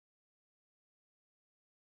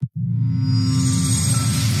Chapter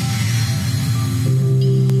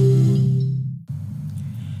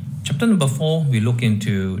number 4, we look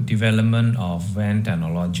into development of WAN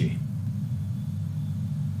technology.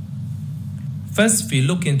 First, we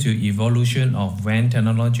look into evolution of WAN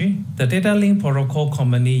technology. The data link protocol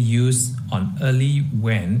commonly used on early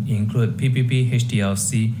WAN include PPP,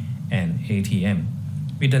 HDLC, and ATM.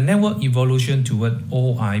 With the network evolution toward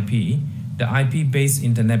OIP, the IP-based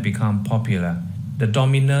internet become popular. The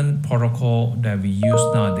dominant protocol that we use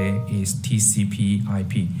nowadays is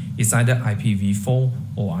TCP/IP. It's either IPv4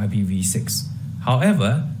 or IPv6.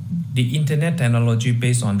 However, the internet technology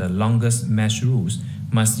based on the longest mesh rules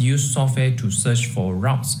must use software to search for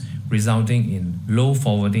routes, resulting in low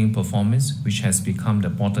forwarding performance, which has become the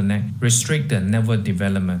bottleneck, restrict the network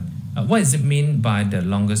development. What does it mean by the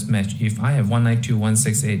longest mesh? If I have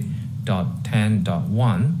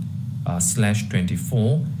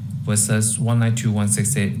 192.168.10.1/24 versus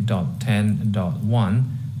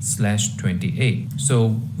 192.168.10.1/28.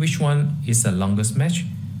 So which one is the longest mesh?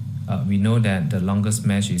 We know that the longest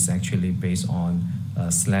mesh is actually based on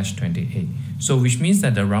 /28. So which means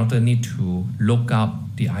that the router need to look up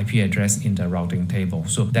the IP address in the routing table.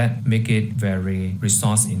 So that make it very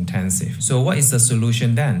resource intensive. So what is the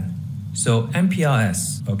solution then? So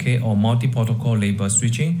MPLS, okay, or multi-protocol label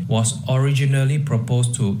switching, was originally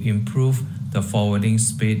proposed to improve the forwarding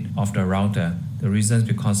speed of the router. The reason is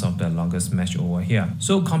because of the longest mesh over here.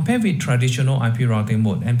 So compared with traditional IP routing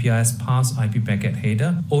mode, MPLS pass IP packet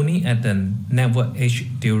header only at the network edge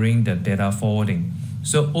during the data forwarding.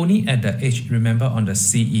 So only at the edge, remember on the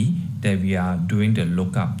CE that we are doing the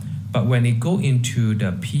lookup. But when it go into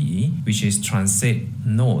the PE, which is transit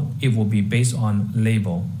node, it will be based on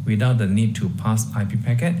label without the need to pass IP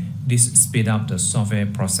packet. This speed up the software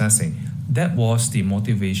processing. That was the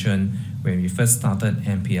motivation when we first started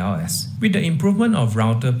MPLS. With the improvement of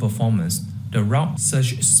router performance, the route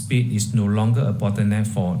search speed is no longer a bottleneck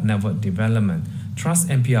for network development. Thus,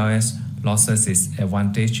 MPLS losses its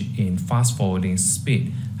advantage in fast forwarding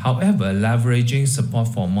speed. However, leveraging support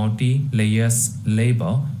for multi-layers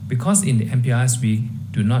label, because in the MPLS we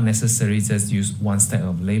do not necessarily just use one stack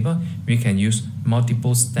of label, we can use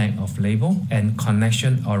multiple stack of label and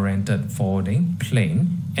connection-oriented forwarding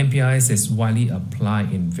plane. MPLS is widely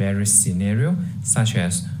applied in various scenarios such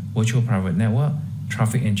as virtual private network,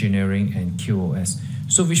 traffic engineering, and QoS.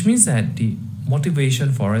 So which means that the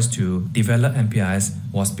motivation for us to develop MPLS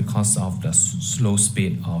was because of the slow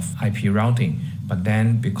speed of IP routing. But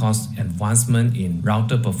then because advancement in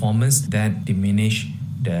router performance, that diminished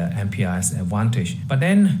the MPLS advantage. But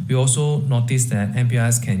then we also noticed that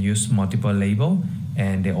MPLS can use multiple label,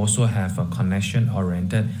 and they also have a connection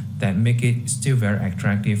oriented that make it still very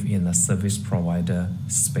attractive in the service provider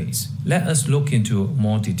space. Let us look into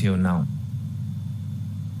more detail now.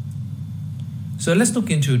 So let's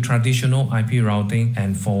look into traditional IP routing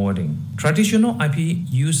and forwarding. Traditional IP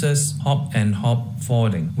uses hop and hop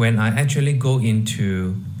forwarding. When I actually go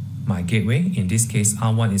into my gateway, in this case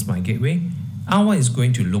R1 is my gateway, R1 is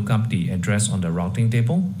going to look up the address on the routing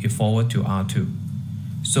table, it forward to R2.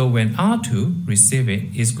 So when R2 receive it,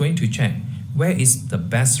 it's going to check where is the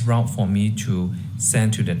best route for me to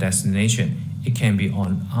send to the destination. It can be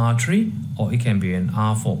on R3 or it can be an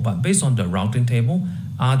R4, but based on the routing table,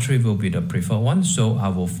 R3 will be the preferred one, so I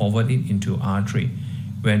will forward it into R3.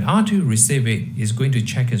 When R2 receive it, it's going to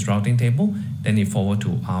check its routing table, then it forward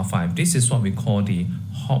to R5. This is what we call the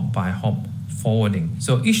hop by hop forwarding.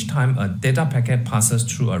 So each time a data packet passes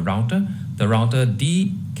through a router, the router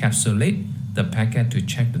decapsulates the packet to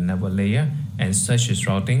check the network layer and search its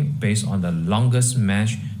routing based on the longest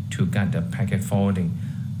mesh to guide the packet forwarding.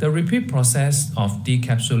 The repeat process of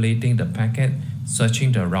decapsulating the packet,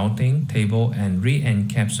 searching the routing table, and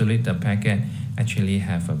re-encapsulate the packet actually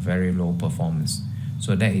have a very low performance.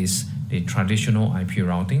 So that is the traditional IP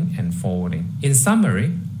routing and forwarding. In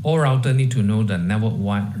summary, all routers need to know the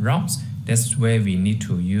network-wide routes. That's where we need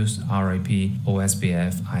to use RIP,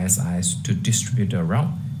 OSPF, ISIS to distribute the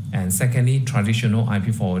route. And secondly, traditional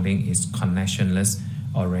IP forwarding is connectionless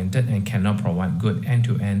oriented and cannot provide good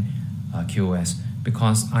end-to-end QoS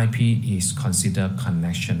because IP is considered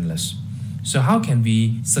connectionless. So how can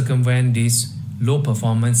we circumvent this low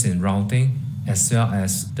performance in routing as well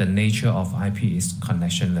as the nature of IP is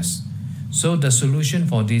connectionless? So the solution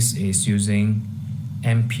for this is using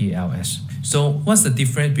MPLS. So what's the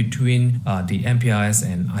difference between the MPLS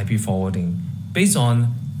and IP forwarding? Based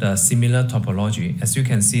on the similar topology, as you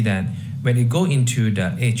can see that when you go into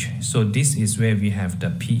the edge, so this is where we have the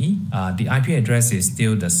PE. The IP address is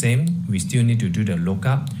still the same. We still need to do the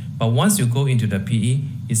lookup. But once you go into the PE,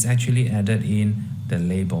 it's actually added in the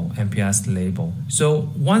label, MPLS label. So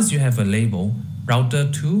once you have a label, router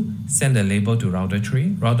 2 send a label to router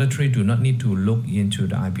 3. Router 3 do not need to look into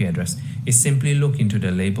the IP address. It simply look into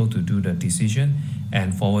the label to do the decision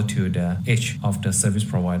and forward to the edge of the service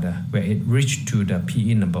provider. Where it reached to the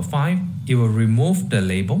PE number 5, it will remove the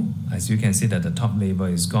label. As you can see that the top label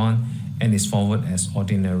is gone and is forwarded as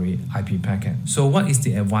ordinary IP packet. So what is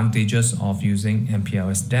the advantages of using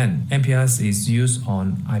MPLS then? MPLS is used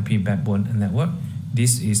on IP backbone network.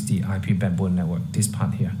 This is the IP backbone network, this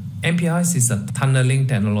part here. MPLS is a tunneling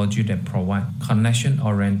technology that provides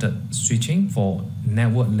connection-oriented switching for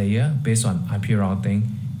network layer based on IP routing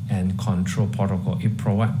and control protocol. It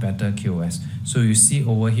provides better QoS. So you see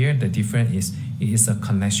over here, the difference is it is a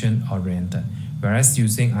connection-oriented, whereas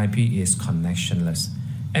using IP is connectionless.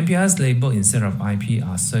 MPLS label instead of IP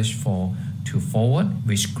are searched for to forward,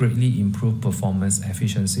 which greatly improve performance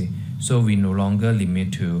efficiency. So we no longer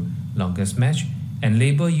limit to longest match. And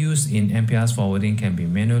label used in MPLS forwarding can be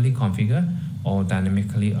manually configured or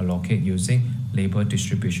dynamically allocated using label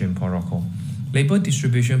distribution protocol. Label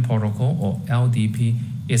distribution protocol, or LDP,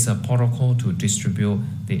 is a protocol to distribute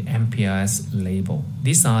the MPLS label.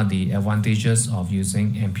 These are the advantages of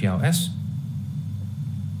using MPLS.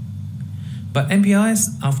 But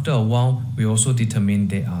MPLS, after a while, we also determine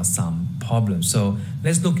there are some problems. So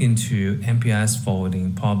let's look into MPLS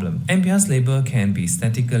forwarding problem. MPLS label can be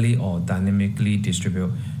statically or dynamically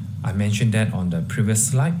distributed. I mentioned that on the previous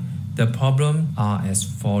slide. The problems are as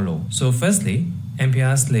follows. So firstly,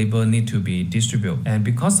 MPLS label need to be distributed. And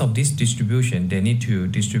because of this distribution, they need to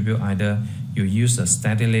distribute either you use a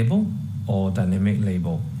static label or dynamic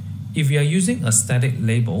label. If you are using a static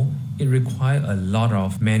label, it requires a lot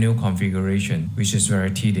of manual configuration, which is very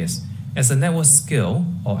tedious. As the network scale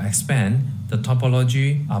or expand, the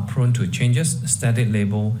topology are prone to changes. Static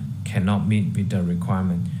label cannot meet with the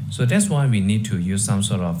requirement. So that's why we need to use some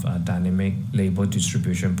sort of dynamic label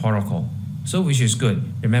distribution protocol. So which is good.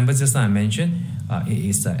 Remember just like I mentioned, it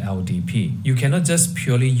is the LDP. You cannot just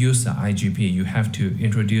purely use the IGP. You have to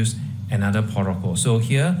introduce another protocol. So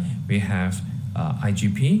here we have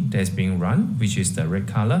IGP that's being run, which is the red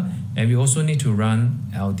color, and we also need to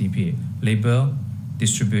run LDP, label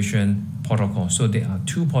distribution protocol. So there are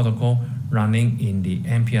two protocols running in the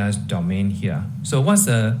MPLS domain here. So what's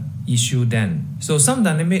the issue then? So some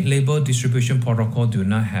dynamic label distribution protocol do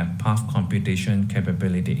not have path computation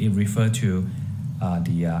capability. It refers to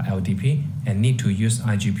the LDP and need to use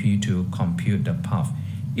IGP to compute the path.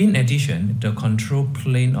 In addition, the control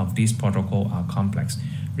plane of these protocols are complex,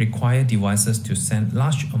 require devices to send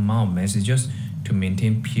large amount of messages to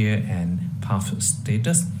maintain peer and path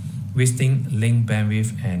status, wasting link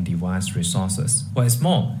bandwidth and device resources. What is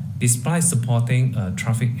more, despite supporting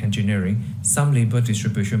traffic engineering, some label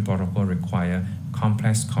distribution protocol require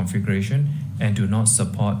complex configuration and do not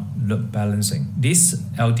support load balancing. This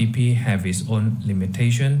LDP have its own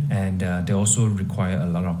limitation, and they also require a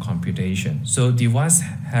lot of computation. So devices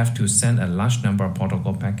have to send a large number of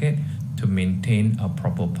protocol packets to maintain a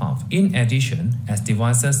proper path. In addition, as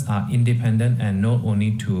devices are independent and not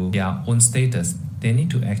only to their own status, they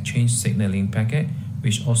need to exchange signaling packet,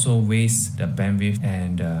 which also wastes the bandwidth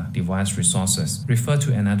and device resources. Refer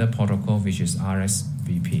to another protocol, which is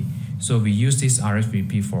RSVP. So we use this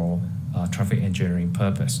RSVP for traffic engineering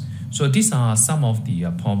purpose. So these are some of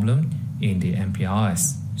the problems in the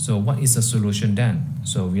MPLS. So what is the solution then?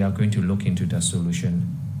 So we are going to look into the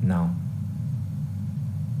solution now.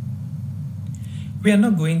 We are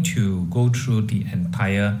not going to go through the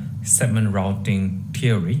entire segment routing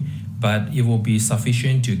theory, but it will be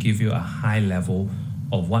sufficient to give you a high level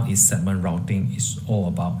of what is segment routing is all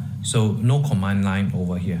about. So no command line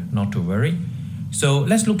over here, not to worry. So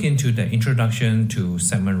let's look into the introduction to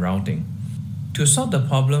segment routing. To solve the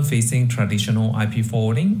problem facing traditional IP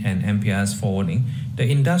forwarding and MPLS forwarding, the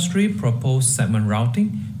industry proposed segment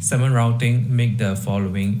routing. Segment routing make the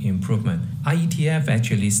following improvement. IETF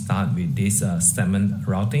actually start with this segment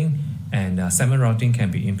routing, and segment routing can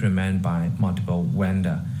be implemented by multiple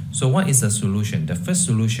vendors. So what is the solution? The first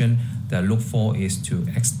solution that I look for is to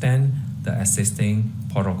extend the existing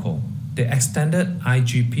protocol. The extended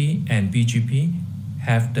IGP and BGP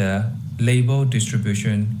have the label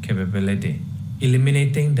distribution capability,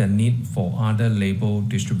 eliminating the need for other label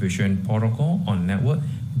distribution protocol on network,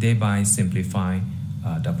 thereby simplify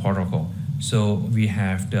the protocol. So we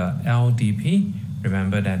have the LDP.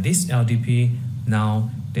 Remember that this LDP, now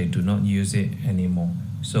they do not use it anymore.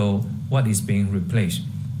 So what is being replaced?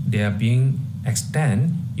 They are being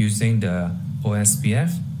extended using the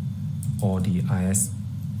OSPF or the IS.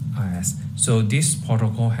 So this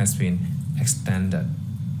protocol has been extended.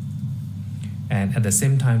 And at the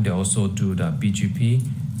same time, they also do the BGP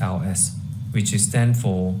LS, which is stand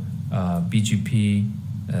for BGP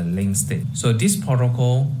link state. So this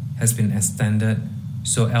protocol has been extended,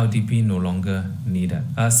 so LDP no longer needed.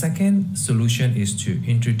 A second solution is to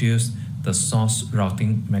introduce the source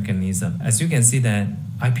routing mechanism. As you can see that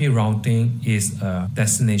IP routing is a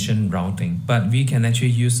destination routing, but we can actually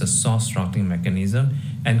use the source routing mechanism,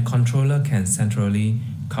 and controller can centrally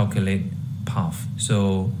calculate path.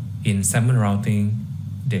 So in segment routing,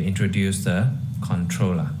 they introduce the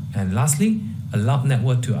controller. And lastly, allow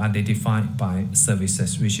network to identify by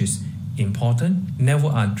services, which is important.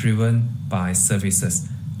 Network are driven by services.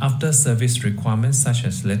 After service requirements such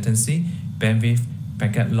as latency, bandwidth,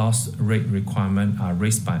 packet loss rate requirement are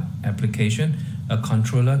raised by application, a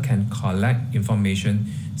controller can collect information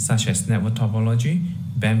such as network topology,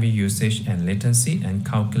 bandwidth usage, and latency, and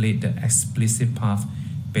calculate the explicit path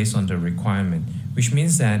based on the requirement, which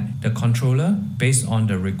means that the controller, based on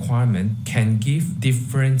the requirement, can give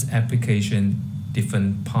different application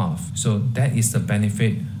different path. So that is the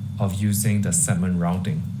benefit of using the segment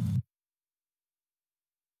routing.